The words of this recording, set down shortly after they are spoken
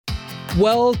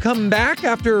Welcome back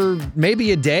after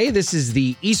maybe a day. This is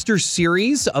the Easter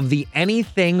series of the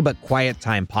Anything But Quiet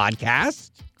Time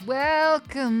podcast.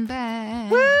 Welcome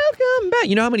back. Welcome back.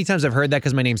 You know how many times I've heard that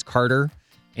because my name's Carter,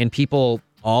 and people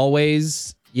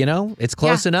always, it's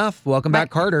close enough. Welcome back,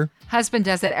 Carter. Husband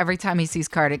does it every time he sees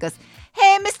Carter. He goes,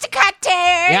 "Hey, Mr. Carter."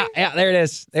 Yeah, there it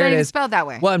is. There it is. Spelled that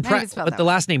way. Well, but the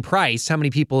last name Price, how many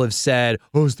people have said,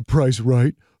 "Oh, is the price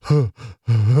right?"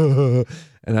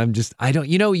 And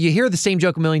you hear the same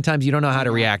joke a million times. You don't know how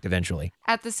to react eventually.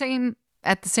 At the same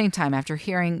time, after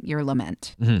hearing your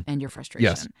lament and your frustration,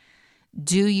 Yes.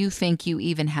 Do you think you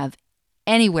even have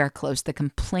anywhere close the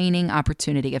complaining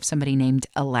opportunity of somebody named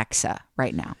Alexa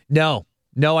right now? No,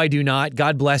 I do not.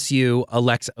 God bless you,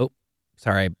 Alexa. Oh,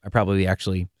 sorry.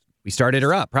 We started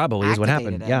her up, probably, is what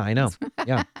happened. Activated it. Yeah, I know.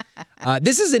 Yeah.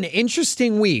 This is an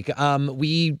interesting week.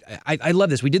 I love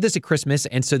this. We did this at Christmas,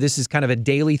 and so this is kind of a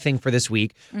daily thing for this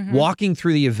week, walking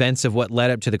through the events of what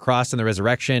led up to the cross and the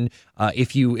resurrection.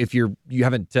 If you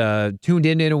haven't tuned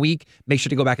in a week, make sure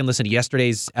to go back and listen to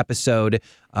yesterday's episode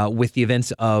with the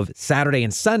events of Saturday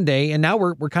and Sunday. And now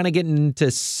we're kind of getting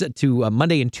to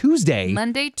Monday and Tuesday.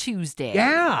 Monday, Tuesday.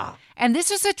 Yeah. And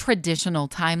this is a traditional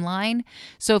timeline.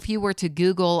 So if you were to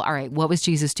Google, all right, what was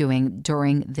Jesus doing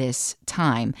during this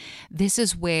time? This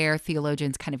is where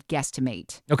theologians kind of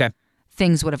guesstimate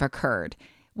things would have occurred.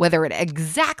 Whether it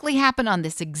exactly happened on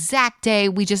this exact day,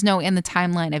 we just know in the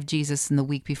timeline of Jesus in the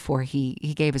week before he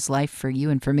gave his life for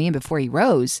you and for me and before he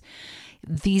rose,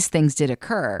 these things did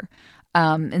occur.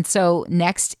 And so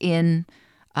next in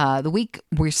the week,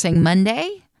 we're saying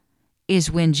Monday is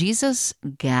when Jesus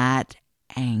got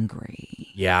angry.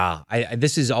 Yeah.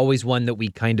 This is always one that we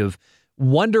kind of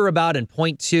wonder about and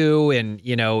point to. And,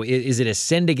 is it a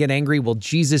sin to get angry? Well,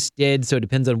 Jesus did. So it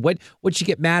depends on what you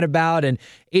get mad about. And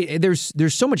there's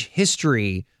so much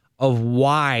history of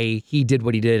why he did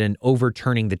what he did and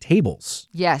overturning the tables.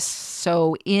 Yes.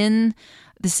 So in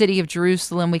the city of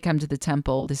Jerusalem, we come to the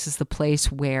temple. This is the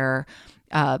place where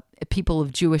people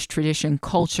of Jewish tradition,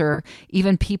 culture,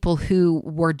 even people who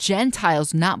were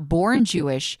Gentiles, not born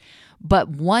Jewish, but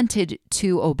wanted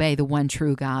to obey the one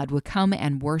true God, would come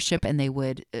and worship, and they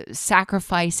would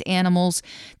sacrifice animals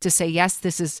to say, yes,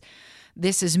 this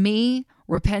is me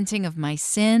repenting of my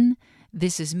sin.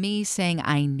 This is me saying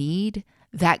I need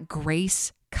that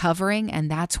grace covering, and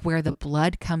that's where the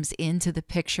blood comes into the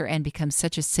picture and becomes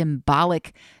such a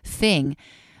symbolic thing.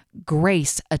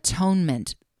 Grace,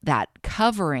 atonement, that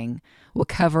covering will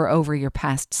cover over your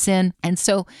past sin. And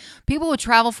so people would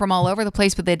travel from all over the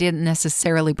place, but they didn't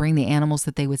necessarily bring the animals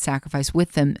that they would sacrifice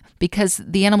with them because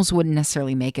the animals wouldn't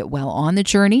necessarily make it well on the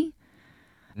journey.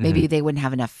 Maybe they wouldn't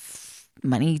have enough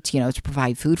money to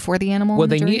provide food for the animal. Well,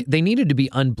 they needed to be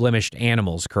unblemished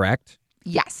animals, correct?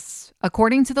 Yes,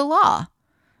 according to the law.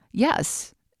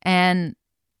 Yes. And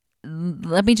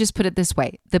let me just put it this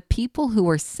way. The people who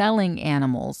were selling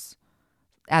animals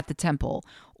at the temple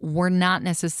were not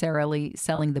necessarily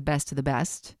selling the best of the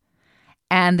best,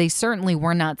 and they certainly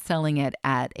were not selling it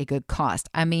at a good cost.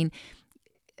 I mean,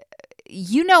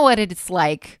 you know what it's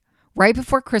like right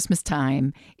before Christmas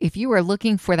time, if you are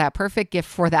looking for that perfect gift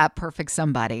for that perfect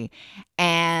somebody,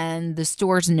 and the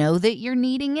stores know that you're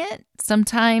needing it,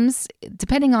 sometimes,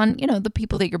 depending on, the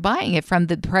people that you're buying it from,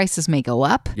 the prices may go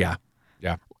up. Yeah.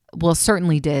 Well,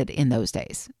 certainly did in those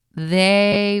days.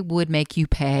 They would make you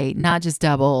pay not just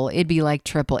double, it'd be like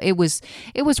triple. It was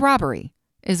robbery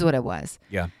is what it was.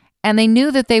 Yeah. And they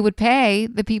knew that they would pay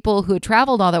the people who had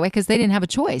traveled all that way because they didn't have a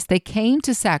choice. They came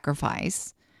to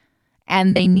sacrifice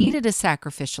and they needed a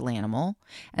sacrificial animal.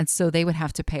 And so they would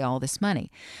have to pay all this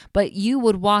money. But you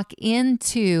would walk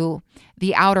into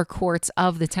the outer courts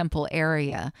of the temple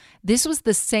area. This was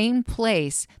the same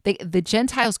place. The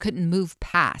Gentiles couldn't move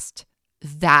past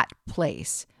that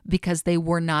place because they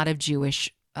were not of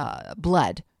Jewish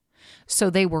blood. So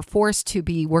they were forced to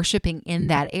be worshiping in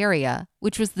that area,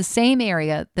 which was the same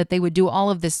area that they would do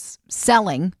all of this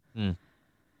selling.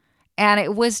 And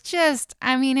it was just,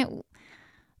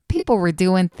 people were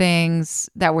doing things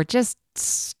that were just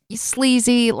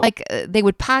sleazy. Like they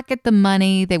would pocket the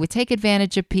money. They would take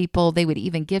advantage of people. They would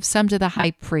even give some to the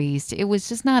high priest. It was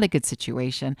just not a good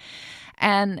situation.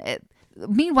 And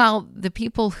meanwhile, the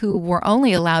people who were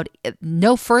only allowed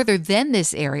no further than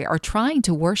this area are trying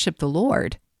to worship the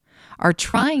Lord, are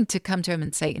trying to come to him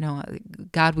and say,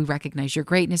 God, we recognize your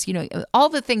greatness. All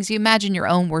the things you imagine your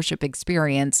own worship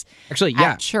experience. Actually,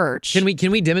 yeah. At church.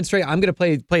 Can we demonstrate? I'm going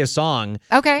to play a song.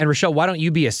 Okay. And Rochelle, why don't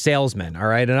you be a salesman? All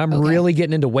right. And I'm really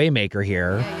getting into Waymaker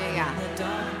here. Yeah.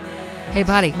 Hey,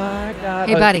 buddy. My God.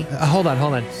 Hey, buddy. Hold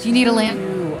on. Do you need a lamp?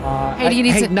 Hey, do you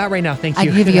need some? Not right now, thank I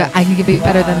you. can give you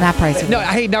better than that price. No,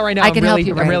 hey, not right now. I can help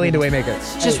you I'm right really now. into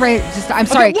Waymaker. Just right. I'm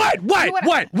sorry.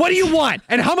 Okay, what do you want?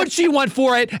 And how much do you want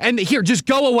for it? And here, just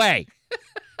go away.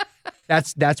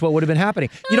 That's what would have been happening.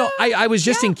 I was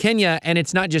just in Kenya, and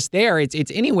it's not just there.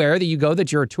 It's anywhere that you go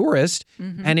that you're a tourist,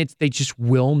 and they just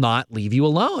will not leave you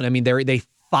alone. I mean, they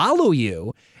follow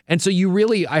you. And so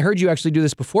I heard you actually do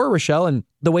this before, Rochelle, and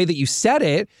the way that you said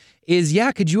it is,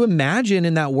 could you imagine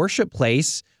in that worship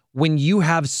place when you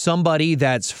have somebody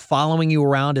that's following you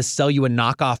around to sell you a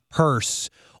knockoff purse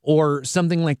or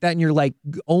something like that, and you're like,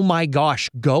 oh my gosh,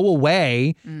 go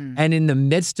away. And in the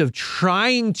midst of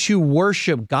trying to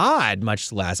worship God,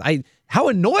 much less, how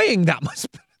annoying that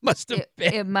must have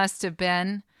been. It must have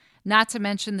been, not to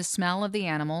mention the smell of the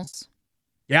animals.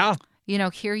 Yeah.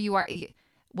 Here you are.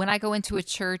 When I go into a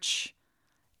church,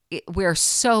 we're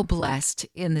so blessed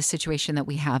in the situation that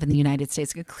we have in the United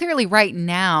States. Clearly, right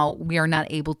now, we are not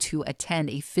able to attend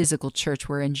a physical church.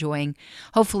 We're enjoying,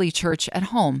 hopefully, church at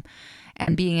home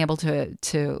and being able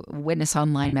to witness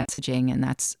online messaging, and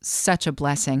that's such a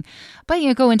blessing. But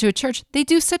you go into a church, they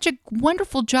do such a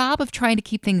wonderful job of trying to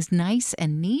keep things nice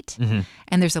and neat.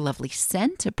 And there's a lovely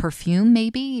scent, a perfume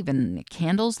maybe, even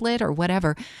candles lit or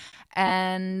whatever.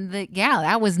 And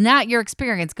that was not your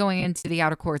experience going into the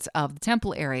outer courts of the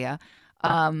temple area.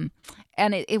 And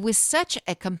it was such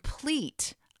a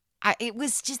complete, it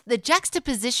was just the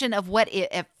juxtaposition of what it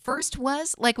at first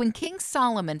was. Like when King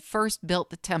Solomon first built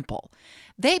the temple,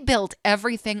 they built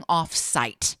everything off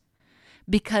site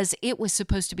because it was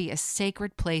supposed to be a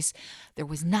sacred place. There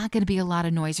was not going to be a lot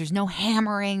of noise. There's no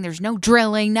hammering. There's no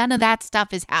drilling. None of that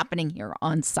stuff is happening here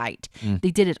on site.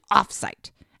 They did it off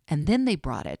site. And then they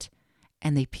brought it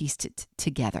and they pieced it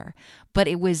together. But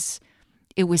it was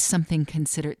something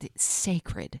considered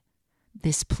sacred,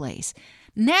 this place.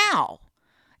 Now,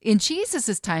 in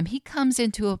Jesus' time, he comes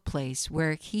into a place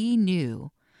where he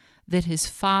knew that his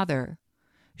Father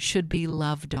should be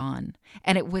loved on.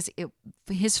 And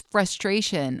his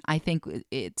frustration, I think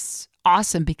it's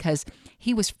awesome because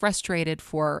he was frustrated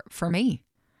for me.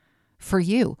 For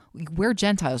you. We're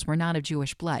Gentiles. We're not of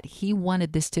Jewish blood. He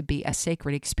wanted this to be a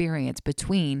sacred experience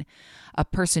between a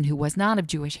person who was not of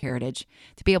Jewish heritage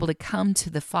to be able to come to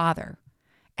the Father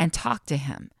and talk to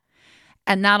him.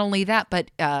 And not only that, but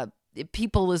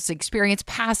people's experience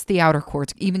past the outer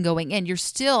courts, even going in, you're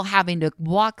still having to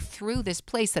walk through this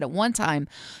place that at one time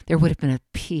there would have been a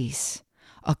peace,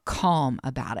 a calm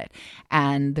about it.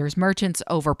 And there's merchants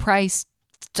overpriced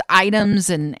items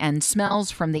and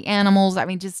smells from the animals. I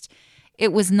mean,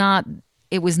 it was not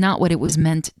what it was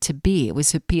meant to be. It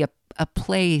was to be a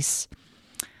place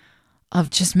of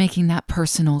just making that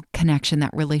personal connection,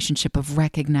 that relationship of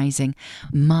recognizing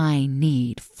my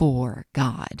need for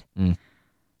God.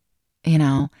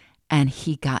 And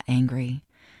he got angry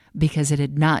because it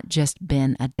had not just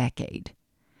been a decade.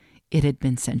 It had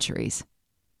been centuries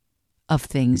of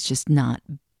things just not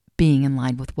being in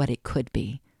line with what it could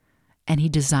be. And he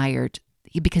desired,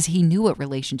 because he knew what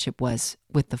relationship was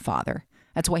with the Father.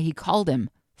 That's why he called him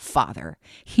Father.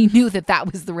 He knew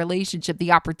that was the relationship,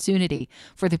 the opportunity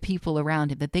for the people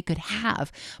around him that they could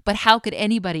have. But how could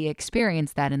anybody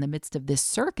experience that in the midst of this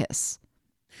circus?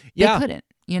 They couldn't,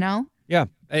 Yeah.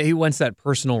 He wants that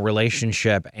personal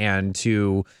relationship, and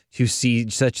to see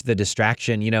such the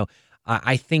distraction.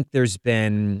 I think there's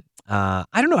been, I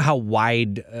don't know how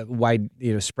wide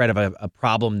spread of a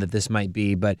problem that this might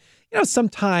be, but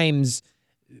sometimes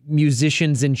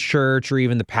musicians in church or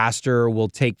even the pastor will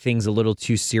take things a little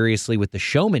too seriously with the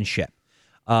showmanship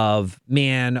of,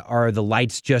 man, are the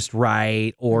lights just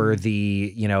right, or are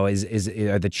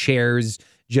the chairs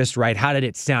just right? How did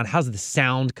it sound? How's the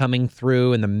sound coming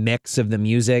through and the mix of the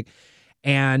music?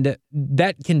 And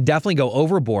that can definitely go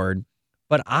overboard,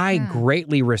 but I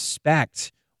greatly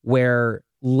respect where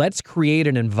let's create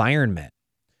an environment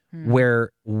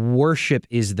where worship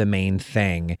is the main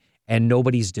thing and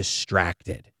nobody's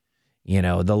distracted.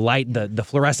 The light, the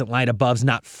fluorescent light above's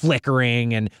not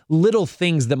flickering, and little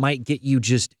things that might get you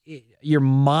just your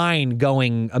mind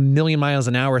going a million miles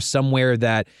an hour somewhere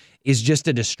that is just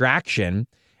a distraction.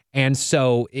 And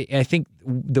so I think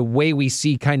the way we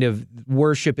see kind of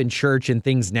worship in church and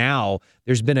things now,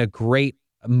 there's been a great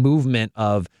movement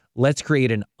of let's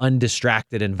create an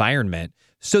undistracted environment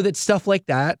so that stuff like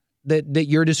that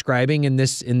you're describing in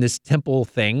this temple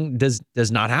thing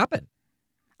does not happen.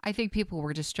 I think people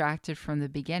were distracted from the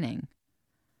beginning.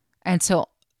 And so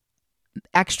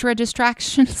extra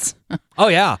distractions. Oh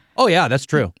yeah, that's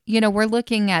true. We're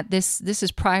looking at this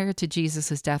is prior to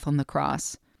Jesus' death on the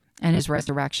cross and his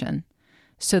resurrection,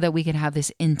 so that we could have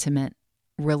this intimate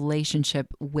relationship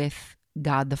with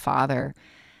God the Father.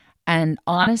 And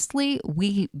honestly,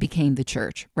 we became the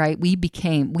church, right? We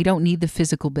don't need the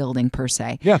physical building per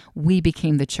se. Yeah. We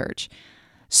became the church.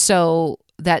 So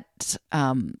that,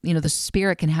 the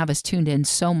Spirit can have us tuned in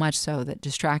so much so that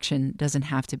distraction doesn't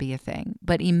have to be a thing.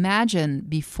 But imagine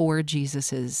before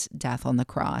Jesus's death on the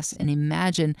cross, and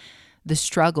imagine the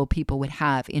struggle people would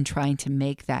have in trying to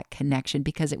make that connection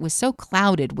because it was so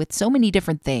clouded with so many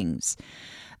different things.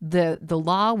 The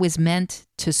law was meant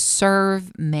to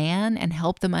serve man and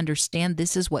help them understand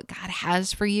this is what God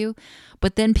has for you.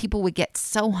 But then people would get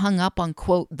so hung up on,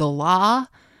 quote, the law,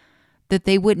 that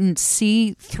they wouldn't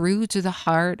see through to the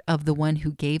heart of the one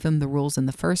who gave them the rules in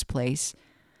the first place.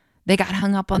 They got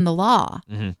hung up on the law,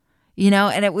 and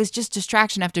it was just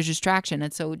distraction after distraction.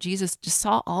 And so Jesus just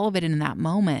saw all of it in that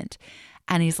moment.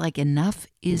 And he's like, enough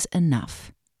is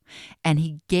enough. And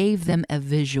he gave them a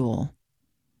visual.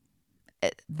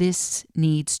 This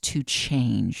needs to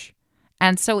change.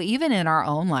 And so even in our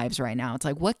own lives right now, it's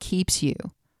like, what keeps you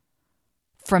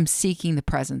from seeking the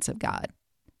presence of God?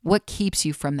 What keeps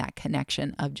you from that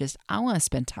connection of just, I want to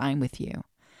spend time with you?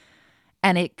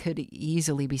 And it could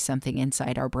easily be something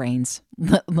inside our brains,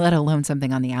 let alone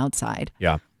something on the outside.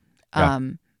 Yeah.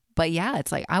 But yeah,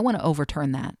 it's like, I want to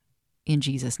overturn that in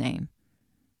Jesus' name.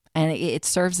 And it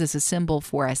serves as a symbol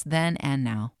for us then and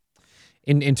now.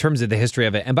 In terms of the history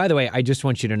of it. And by the way, I just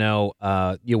want you to know,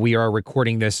 we are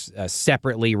recording this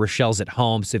separately. Rochelle's at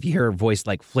home, so if you hear her voice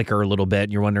like flicker a little bit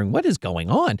and you're wondering what is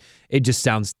going on, it just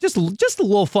sounds just a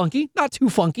little funky, not too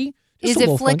funky. Is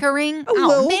it flickering?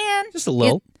 Little, man. Just a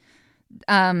little.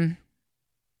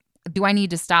 Do I need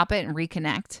to stop it and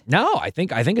reconnect? No, I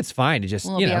think it's fine. It just,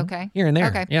 Will it be okay? Here and there.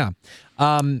 Okay. Yeah.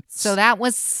 So that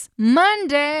was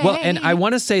Monday. Well, and I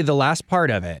want to say the last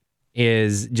part of it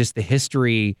is just the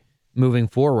history moving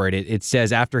forward. It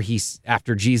says after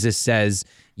Jesus says,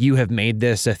 "You have made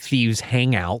this a thieves'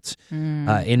 hangout,"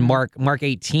 in Mark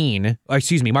 11,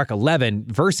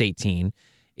 verse 18,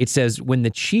 it says, "When the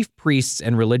chief priests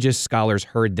and religious scholars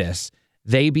heard this,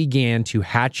 they began to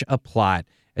hatch a plot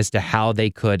as to how they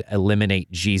could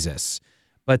eliminate Jesus.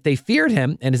 But they feared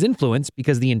him and his influence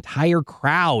because the entire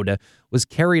crowd was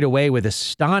carried away with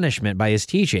astonishment by his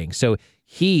teaching. So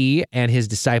he and his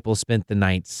disciples spent the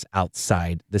nights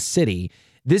outside the city."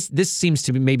 This seems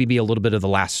to maybe be a little bit of the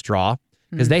last straw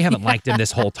because they haven't liked him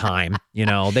this whole time.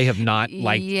 They have not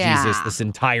liked Jesus this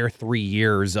entire 3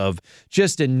 years of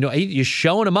just you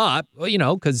showing him up,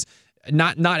 because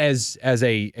not as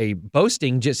a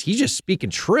boasting, he's just speaking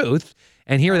truth.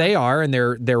 And here they are, and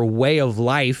their way of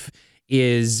life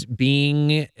is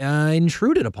being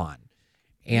intruded upon.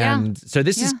 And so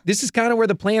this is kind of where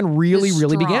the plan really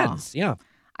begins. Yeah.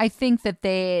 I think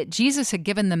that Jesus had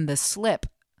given them the slip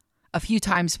a few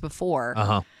times before.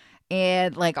 Uh-huh.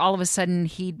 And like all of a sudden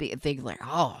they'd be like,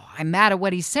 oh, I'm mad at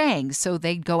what he's saying. So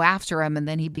they'd go after him and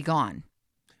then he'd be gone.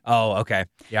 Oh, okay.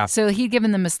 Yeah. So he'd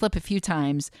given them a slip a few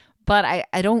times. But I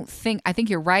think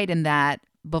you're right in that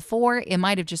before it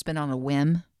might have just been on a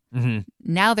whim. Mm-hmm.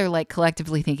 Now they're like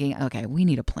collectively thinking, okay, we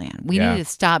need a plan. We need to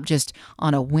stop just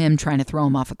on a whim trying to throw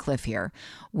him off a cliff here.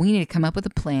 We need to come up with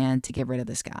a plan to get rid of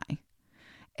this guy.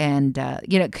 And,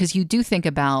 because you do think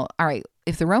about, all right,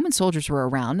 if the Roman soldiers were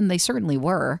around, and they certainly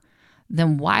were,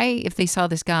 then why, if they saw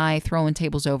this guy throwing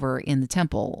tables over in the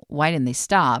temple, why didn't they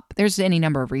stop? There's any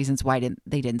number of reasons why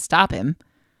they didn't stop him.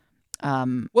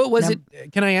 Can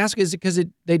I ask, is it because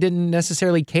they didn't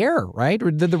necessarily care, right? Or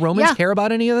did the Romans care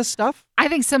about any of this stuff? I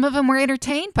think some of them were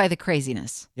entertained by the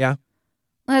craziness. Yeah.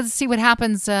 Let's see what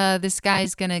happens. This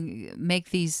guy's going to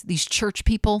make these church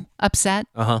people upset.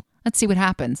 Uh-huh. Let's see what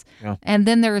happens. Yeah. And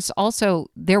then there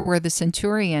were the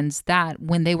centurions that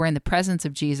when they were in the presence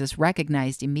of Jesus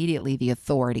recognized immediately the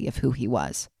authority of who he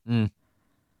was.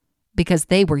 Because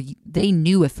they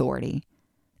knew authority.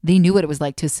 They knew what it was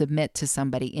like to submit to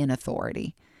somebody in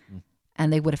authority.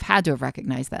 And they would have had to have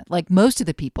recognized that. Like most of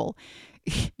the people,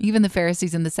 even the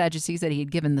Pharisees and the Sadducees that he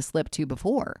had given the slip to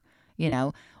before,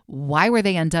 why were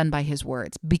they undone by his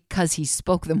words? Because he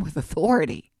spoke them with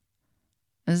authority.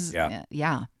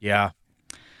 Yeah.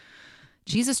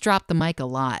 Jesus dropped the mic a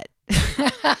lot.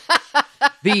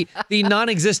 The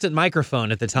non-existent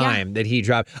microphone at the time that he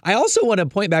dropped. I also want to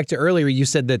point back to earlier. You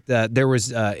said that there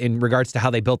was, in regards to how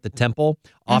they built the temple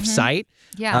off-site,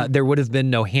 there would have been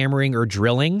no hammering or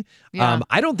drilling. Yeah.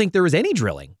 I don't think there was any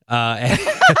drilling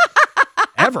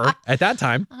ever at that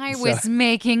time. I was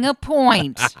making a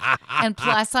point. And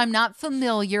plus, I'm not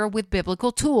familiar with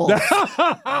biblical tools.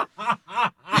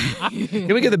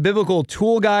 Can we get the biblical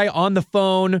tool guy on the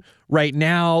phone right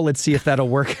now? Let's see if that'll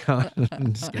work out.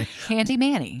 Handy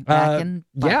Manny back in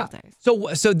Bible days.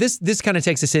 So this kind of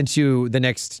takes us into the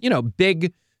next,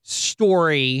 big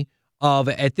story of,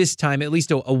 at this time, at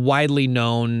least a widely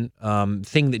known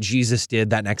thing that Jesus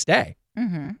did that next day.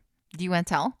 Mm-hmm. Do you want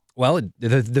to tell? Well,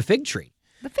 the fig tree.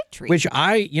 The fig tree. Which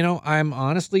I'm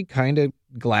honestly kind of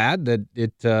glad that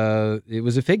it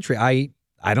was a fig tree.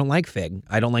 I don't like fig.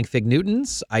 I don't like fig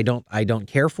Newtons. I don't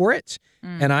care for it.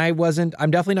 And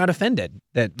I'm definitely not offended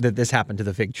that this happened to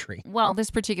the fig tree. Well,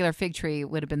 this particular fig tree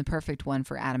would have been the perfect one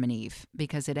for Adam and Eve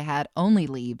because it had only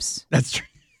leaves. That's true.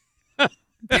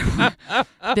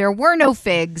 There were no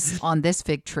figs on this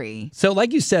fig tree. So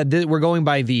like you said, we're going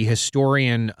by the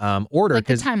historian order. Like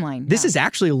the timeline. This is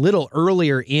actually a little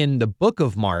earlier in the book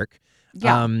of Mark.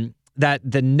 Yeah. That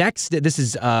the next, this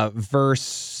is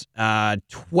verse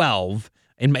 12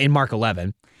 in Mark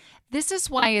 11. This is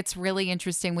why it's really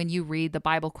interesting when you read the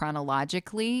Bible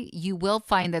chronologically. You will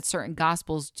find that certain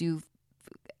gospels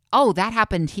that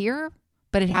happened here,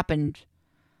 but it happened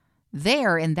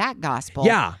there in that gospel.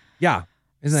 Yeah.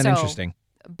 Isn't that interesting?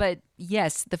 But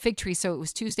yes, the fig tree. So it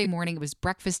was Tuesday morning. It was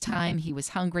breakfast time. He was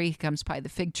hungry. He comes by the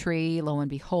fig tree. Lo and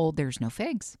behold, there's no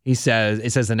figs. It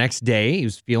says the next day he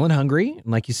was feeling hungry. And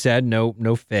like you said,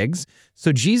 no figs.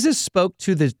 So Jesus spoke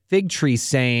to the fig tree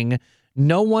saying,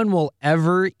 "No one will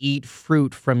ever eat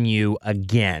fruit from you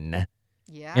again."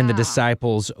 Yeah. And the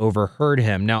disciples overheard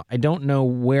him. Now, I don't know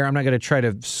where. I'm not going to try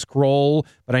to scroll,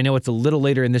 but I know it's a little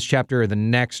later in this chapter or the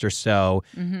next or so.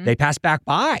 Mm-hmm. They pass back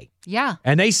by. Yeah.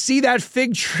 And they see that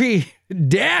fig tree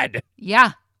dead.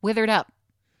 Yeah. Withered up.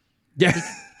 Yeah.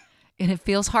 And it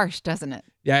feels harsh, doesn't it?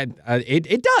 Yeah,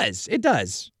 it does. It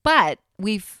does. But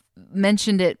we've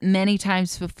mentioned it many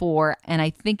times before, and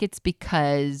I think it's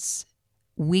because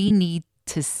we need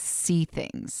to see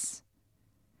things.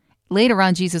 Later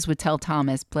on, Jesus would tell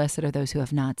Thomas, "Blessed are those who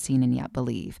have not seen and yet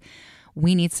believe."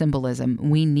 We need symbolism.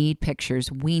 We need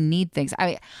pictures. We need things.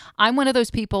 I'm one of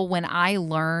those people, when I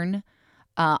learn,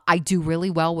 I do really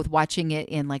well with watching it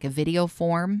in like a video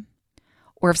form.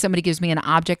 Or if somebody gives me an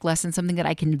object lesson, something that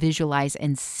I can visualize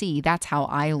and see, that's how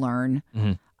I learn.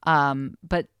 Mm-hmm.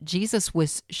 But Jesus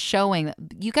was showing that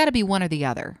you got to be one or the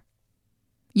other.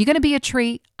 You're going to be a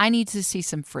tree. I need to see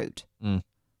some fruit. Mm.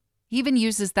 He even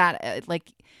uses that,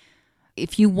 like,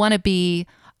 if you want to be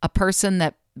a person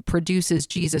that produces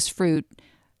Jesus fruit,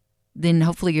 then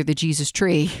hopefully you're the Jesus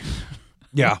tree.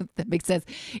 Yeah. That makes sense.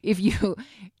 If you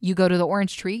go to the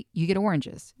orange tree, you get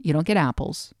oranges. You don't get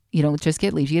apples. You don't just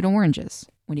get leaves. You get oranges.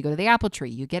 When you go to the apple tree,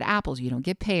 you get apples. You don't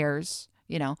get pears.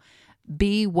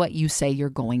 Be what you say you're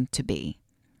going to be.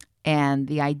 And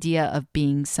the idea of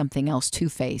being something else,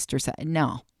 two-faced or something,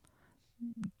 no.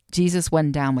 Jesus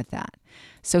wasn't down with that.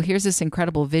 So here's this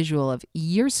incredible visual of,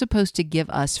 you're supposed to give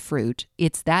us fruit.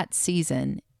 It's that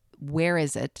season. Where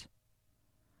is it?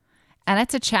 And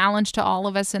that's a challenge to all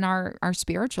of us in our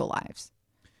spiritual lives.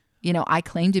 I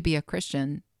claim to be a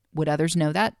Christian. Would others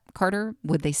know that, Carter?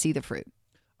 Would they see the fruit?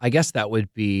 I guess that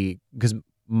would be, because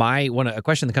a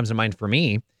question that comes to mind for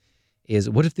me is,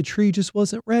 what if the tree just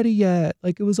wasn't ready yet?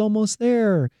 Like it was almost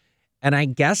there. And I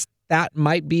guess that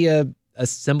might be a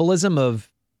symbolism of,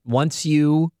 once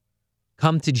you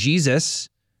come to Jesus,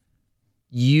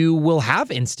 you will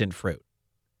have instant fruit.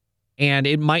 And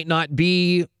it might not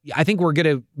be, I think we're going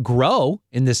to grow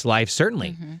in this life,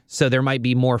 certainly. Mm-hmm. So there might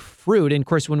be more fruit. And of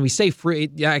course, when we say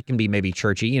fruit, it can be maybe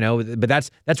churchy, but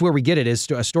that's where we get it, is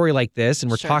a story like this. And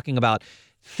we're talking about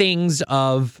things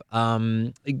of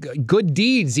good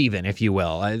deeds, even, if you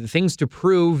will, things to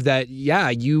prove that,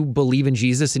 you believe in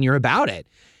Jesus and you're about it.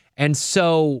 And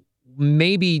so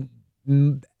maybe,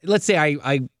 let's say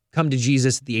I come to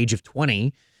Jesus at the age of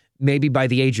 20, maybe by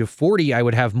the age of 40, I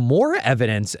would have more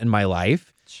evidence in my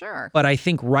life. Sure. But I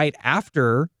think right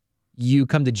after you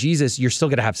come to Jesus, you're still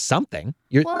going to have something.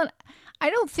 Well, I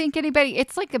don't think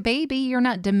it's like a baby. You're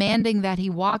not demanding that he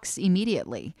walks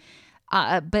immediately.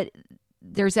 But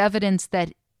there's evidence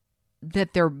that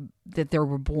they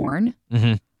were born,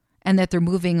 mm-hmm. and that they're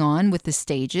moving on with the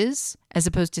stages as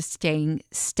opposed to staying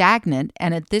stagnant.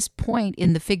 And at this point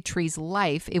in the fig tree's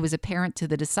life, it was apparent to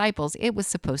the disciples it was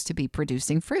supposed to be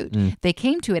producing fruit. Mm. They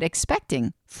came to it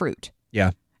expecting fruit.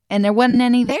 Yeah. And there wasn't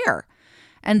any there.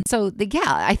 And so,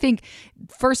 I think,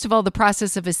 first of all, the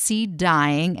process of a seed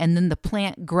dying and then the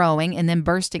plant growing and then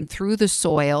bursting through the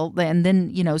soil and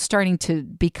then, starting to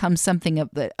become something of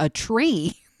a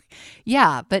tree.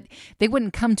 Yeah, but they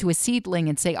wouldn't come to a seedling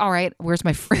and say, all right, where's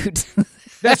my fruit?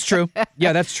 That's true.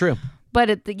 Yeah, that's true. But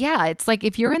it's like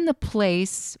if you're in the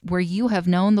place where you have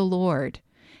known the Lord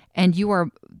and you are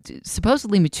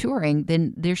supposedly maturing,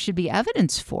 then there should be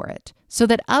evidence for it so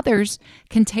that others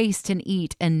can taste and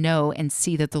eat and know and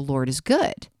see that the Lord is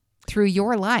good through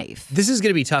your life. This is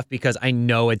going to be tough because I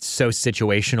know it's so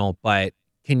situational, but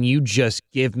can you just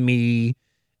give me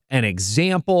an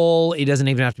example. It doesn't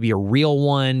even have to be a real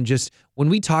one. Just when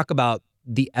we talk about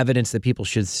the evidence that people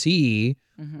should see,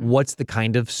 what's the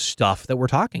kind of stuff that we're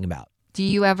talking about? Do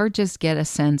you ever just get a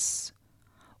sense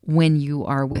when you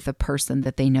are with a person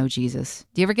that they know Jesus?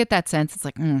 Do you ever get that sense? It's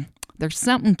like, there's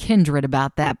something kindred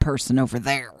about that person over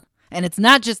there. And it's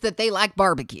not just that they like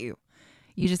barbecue.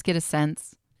 You just get a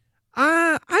sense.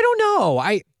 I don't know.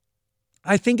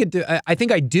 I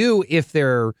think I do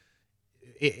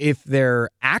if their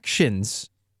actions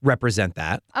represent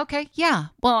that. Okay, yeah.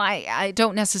 Well, I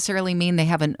don't necessarily mean they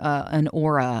have an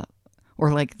aura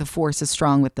or like the force is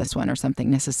strong with this one or something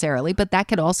necessarily, but that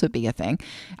could also be a thing.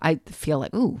 I feel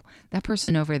like, ooh, that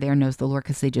person over there knows the Lord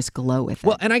because they just glow with it.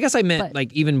 Well, and I guess I meant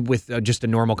like even with just a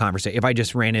normal conversation, if I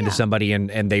just ran into somebody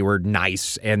and they were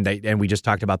nice and we just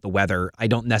talked about the weather, I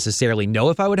don't necessarily know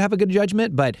if I would have a good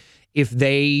judgment, but if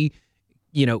they,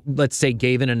 let's say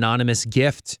gave an anonymous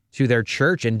gift to their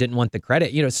church and didn't want the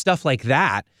credit, stuff like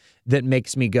that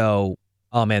makes me go,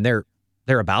 oh man, they're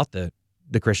about the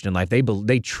Christian life.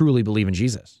 They truly believe in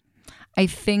Jesus. I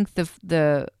think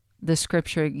the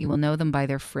scripture, you will know them by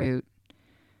their fruit,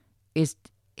 is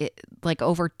like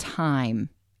over time,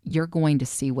 you're going to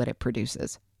see what it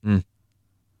produces.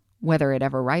 Whether it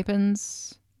ever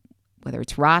ripens, whether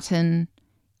it's rotten,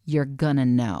 you're gonna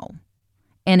know.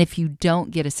 And if you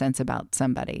don't get a sense about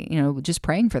somebody, just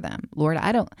praying for them. Lord,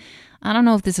 I don't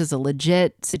know if this is a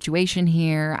legit situation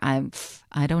here. I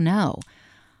don't know.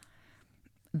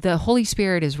 The Holy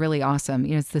Spirit is really awesome.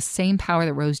 It's the same power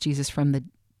that rose Jesus from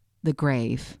the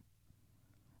grave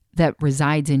that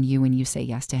resides in you when you say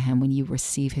yes to him, when you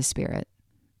receive his Spirit.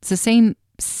 It's the same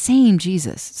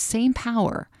Jesus, same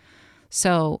power.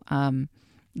 So, how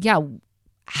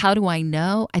do I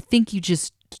know? I think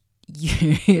it's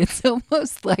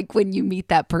almost like when you meet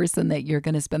that person that you're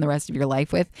going to spend the rest of your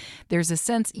life with, there's a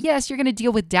sense, yes, you're going to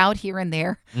deal with doubt here and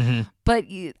there, but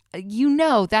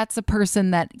that's a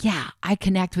person that, I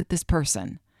connect with this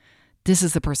person. This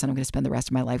is the person I'm going to spend the rest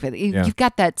of my life with. You've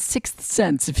got that sixth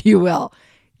sense, if you will.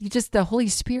 The Holy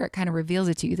Spirit kind of reveals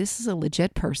it to you. This is a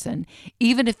legit person.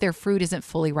 Even if their fruit isn't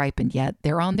fully ripened yet,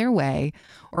 they're on their way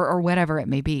or whatever it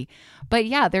may be. But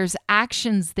there's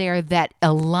actions there that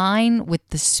align with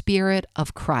the Spirit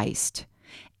of Christ.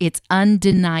 It's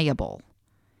undeniable.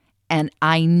 And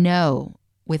I know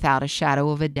without a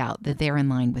shadow of a doubt that they're in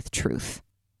line with truth.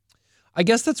 I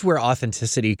guess that's where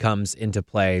authenticity comes into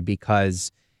play,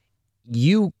 because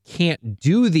you can't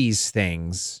do these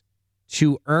things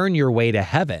to earn your way to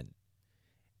heaven.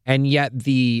 And yet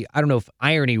I don't know if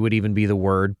irony would even be the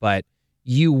word, but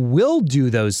you will do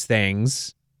those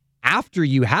things after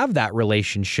you have that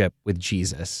relationship with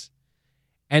Jesus.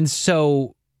 And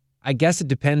so I guess it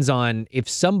depends on if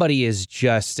somebody is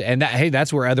just, and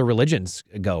that's where other religions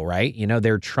go, right?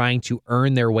 They're trying to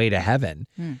earn their way to heaven.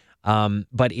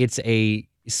 But it's a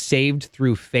saved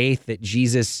through faith that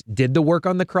Jesus did the work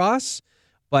on the cross.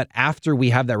 But after we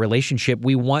have that relationship,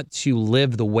 we want to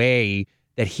live the way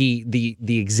that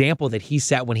the example that he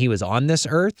set when he was on this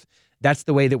earth. That's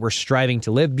the way that we're striving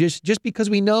to live, just because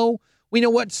we know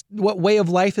what way of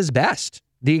life is best.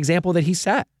 The example that he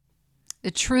set.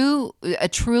 A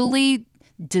truly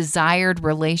desired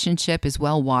relationship is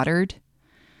well watered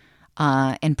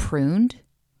and pruned,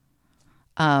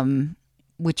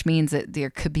 which means that there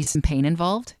could be some pain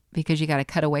involved because you got to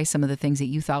cut away some of the things that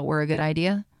you thought were a good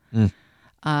idea.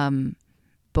 But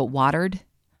watered.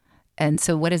 And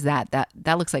so what is that?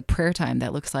 That looks like prayer time.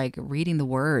 That looks like reading the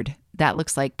word. That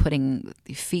looks like putting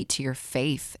feet to your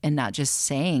faith and not just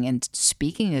saying and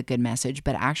speaking a good message,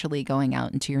 but actually going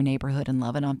out into your neighborhood and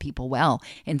loving on people well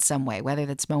in some way, whether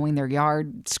that's mowing their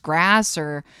yard's grass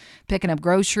or picking up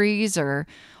groceries or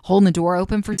holding the door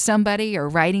open for somebody or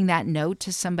writing that note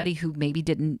to somebody who maybe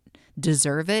didn't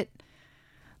deserve it.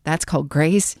 That's called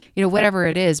grace, whatever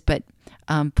it is, but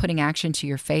putting action to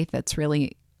your faith, that's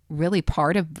really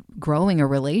part of growing a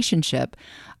relationship.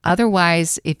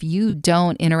 Otherwise, if you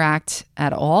don't interact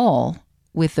at all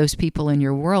with those people in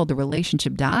your world, the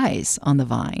relationship dies on the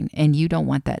vine, and you don't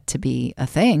want that to be a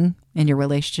thing in your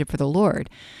relationship for the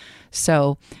Lord.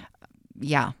 So,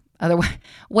 otherwise,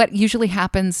 what usually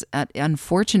happens,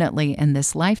 unfortunately, in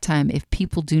this lifetime, if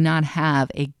people do not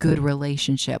have a good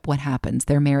relationship, what happens?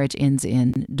 Their marriage ends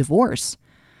in divorce.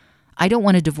 I don't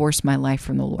want to divorce my life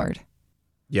from the Lord.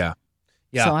 Yeah.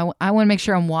 So I want to make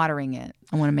sure I'm watering it.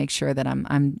 I want to make sure that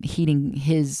I'm heeding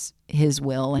his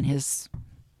will and his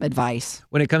advice.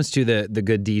 When it comes to the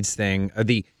good deeds thing,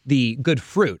 the good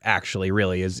fruit actually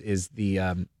really is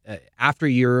the after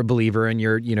you're a believer and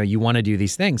you want to do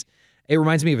these things. It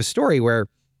reminds me of a story where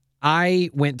I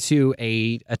went to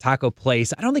a taco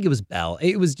place. I don't think it was Bell.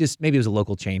 It was just, maybe it was a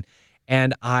local chain.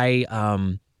 And I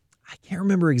can't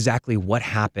remember exactly what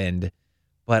happened,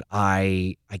 but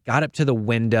I got up to the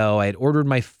window. I had ordered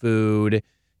my food.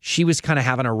 She was kind of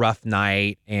having a rough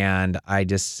night, and I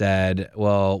just said,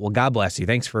 well, God bless you.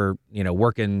 Thanks for,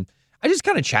 working. I just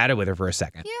kind of chatted with her for a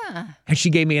second. Yeah. And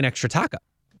she gave me an extra taco,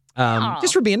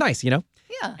 just for being nice, Yeah.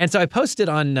 And so I posted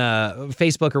on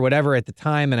Facebook or whatever at the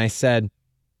time, and I said,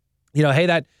 hey,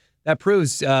 that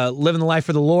proves living the life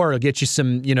for the Lord will get you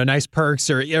some, nice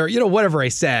perks or whatever I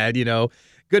said,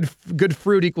 good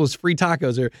fruit equals free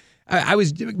tacos. Or I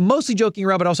was mostly joking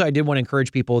around, but also I did want to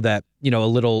encourage people that, a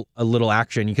little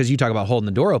action, because you talk about holding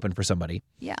the door open for somebody.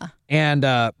 Yeah. And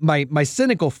my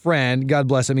cynical friend, God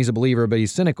bless him, he's a believer, but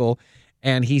he's cynical.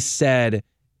 And he said,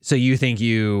 so you think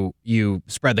you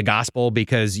spread the gospel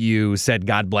because you said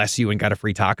God bless you and got a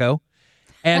free taco?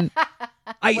 And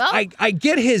I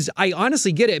get I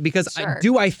honestly get it, because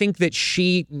Sure. I think that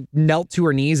she knelt to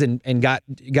her knees and got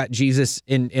Jesus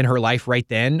in her life right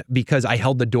then because I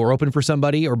held the door open for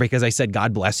somebody or because I said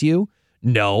God bless you?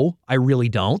 No, I really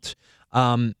don't.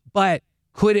 But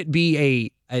could it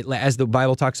be as the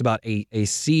Bible talks about, a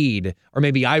seed, or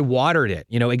maybe I watered it,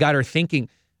 it got her thinking,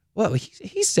 well,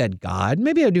 he said God,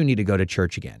 maybe I do need to go to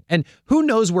church again. And who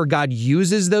knows where God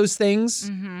uses those things,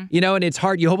 and it's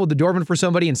hard. You hold the door open for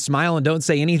somebody and smile and don't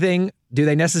say anything. Do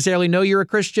they necessarily know you're a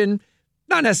Christian?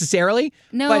 Not necessarily.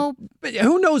 No. But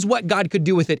who knows what God could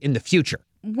do with it in the future?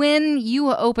 When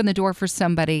you open the door for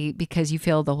somebody because you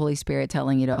feel the Holy Spirit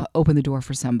telling you to open the door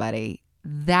for somebody,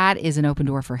 that is an open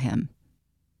door for him.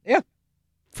 Yeah.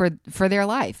 For their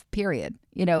life, period.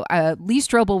 Lee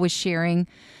Strobel was sharing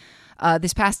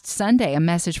this past Sunday, a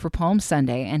message for Palm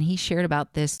Sunday, and he shared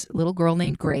about this little girl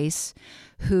named Grace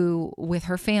who, with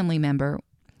her family member,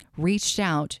 reached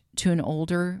out to an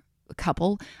older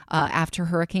couple after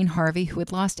Hurricane Harvey who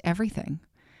had lost everything.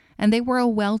 And they were a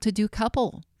well-to-do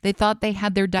couple. They thought they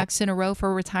had their ducks in a row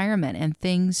for retirement, and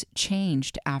things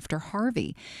changed after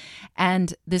Harvey.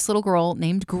 And this little girl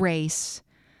named Grace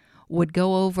would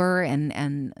go over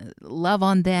and love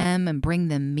on them and bring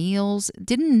them meals.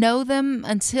 Didn't know them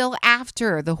until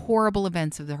after the horrible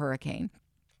events of the hurricane.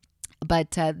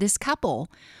 But this couple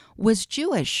was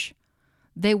Jewish.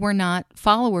 They were not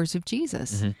followers of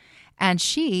Jesus. Mm-hmm. And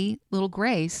she, little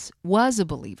Grace, was a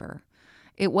believer.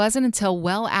 It wasn't until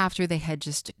well after they had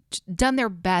just done their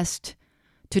best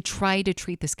to try to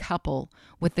treat this couple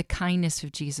with the kindness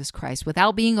of Jesus Christ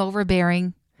without being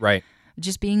overbearing, Right.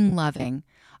 just being loving,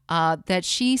 that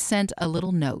she sent a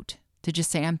little note to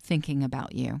just say, I'm thinking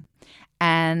about you,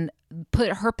 and put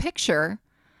her picture,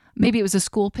 maybe it was a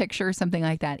school picture or something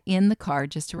like that, in the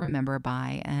card just to remember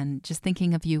by, and just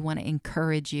thinking of you, want to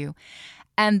encourage you.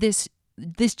 And this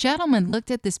gentleman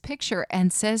looked at this picture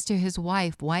and says to his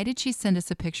wife, why did she send us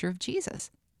a picture of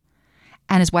Jesus?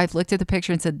 And his wife looked at the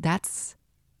picture and said, that's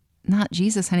not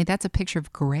Jesus, honey. That's a picture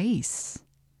of Grace.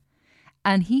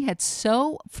 And he had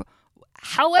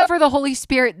however the Holy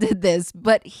Spirit did this,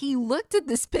 but he looked at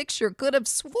this picture, could have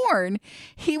sworn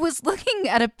he was looking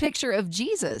at a picture of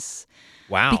Jesus.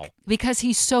 Wow. Because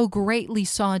he so greatly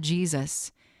saw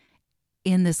Jesus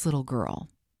in this little girl.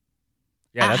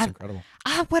 Yeah, that's incredible.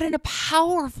 What a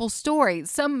powerful story.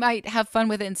 Some might have fun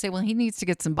with it and say, well, he needs to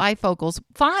get some bifocals.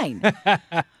 Fine.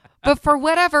 But for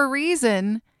whatever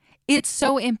reason, it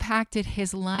so impacted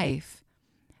his life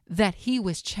that he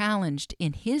was challenged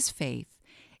in his faith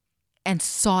and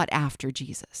sought after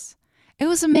Jesus. It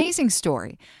was an amazing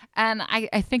story. And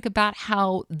I think about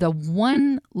how the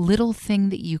one little thing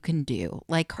that you can do,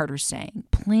 like Carter's saying,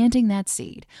 planting that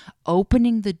seed,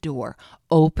 opening the door,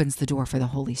 opens the door for the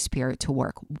Holy Spirit to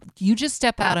work. You just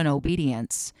step out in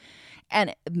obedience.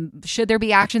 And should there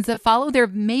be actions that follow? There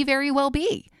may very well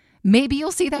be. Maybe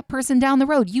you'll see that person down the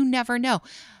road. You never know.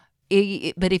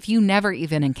 But if you never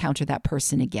even encounter that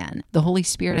person again, the Holy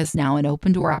Spirit has now an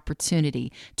open door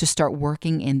opportunity to start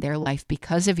working in their life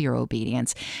because of your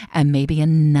obedience. And maybe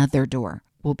another door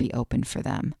will be open for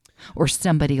them, or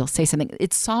somebody will say something.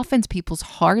 It softens people's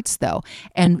hearts, though.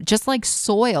 And just like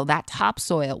soil, that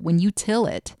topsoil, when you till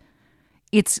it,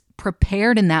 it's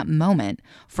prepared in that moment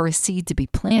for a seed to be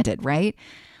planted, right?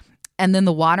 And then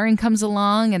the watering comes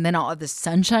along, and then all the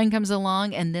sunshine comes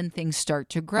along, and then things start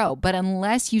to grow. But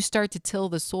unless you start to till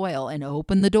the soil and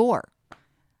open the door,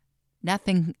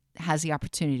 nothing has the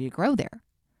opportunity to grow there.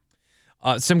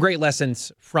 Some great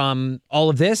lessons from all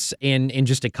of this in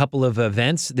just a couple of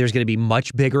events. There's going to be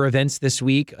much bigger events this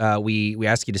week. We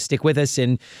ask you to stick with us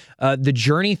in the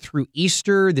journey through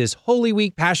Easter, this Holy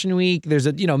Week, Passion Week. There's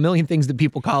a million things that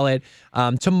people call it.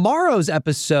 Tomorrow's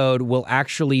episode will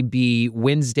actually be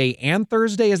Wednesday and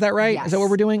Thursday. Is that right? Yes. Is that what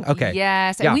we're doing? Okay.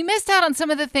 Yes. Yeah. And we missed out on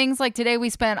some of the things. Like today we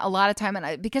spent a lot of time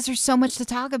because there's so much to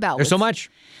talk about. There's so much.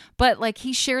 But like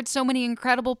he shared so many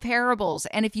incredible parables.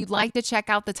 And if you'd like to check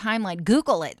out the timeline,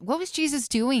 Google it. What was Jesus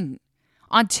doing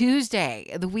on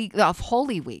Tuesday, the week of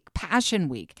Holy Week, Passion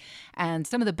Week, and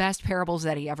some of the best parables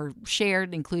that he ever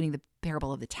shared, including the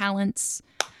parable of the talents.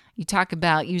 You talk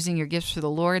about using your gifts for the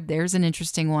Lord. There's an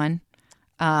interesting one.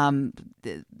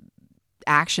 The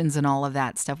actions and all of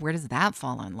that stuff. Where does that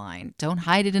fall in line? Don't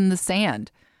hide it in the sand.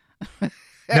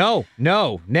 No,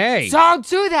 nay. Don't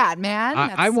do that, man.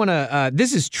 I want to,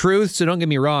 this is truth, so don't get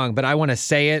me wrong, but I want to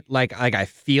say it like I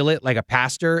feel it like a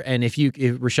pastor. And if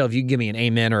Rochelle, if you can give me an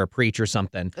amen or a preach or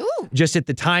something. Ooh. Just at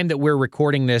the time that we're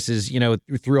recording this is,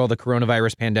 through all the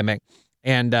coronavirus pandemic.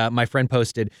 And my friend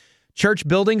posted, church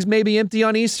buildings may be empty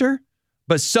on Easter,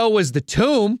 but so was the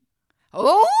tomb.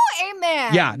 Oh,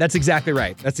 amen. Yeah, that's exactly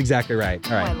right. All right.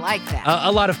 Oh, I like that. A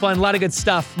lot of fun, a lot of good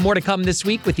stuff. More to come this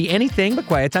week with the Anything But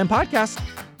Quiet Time podcast.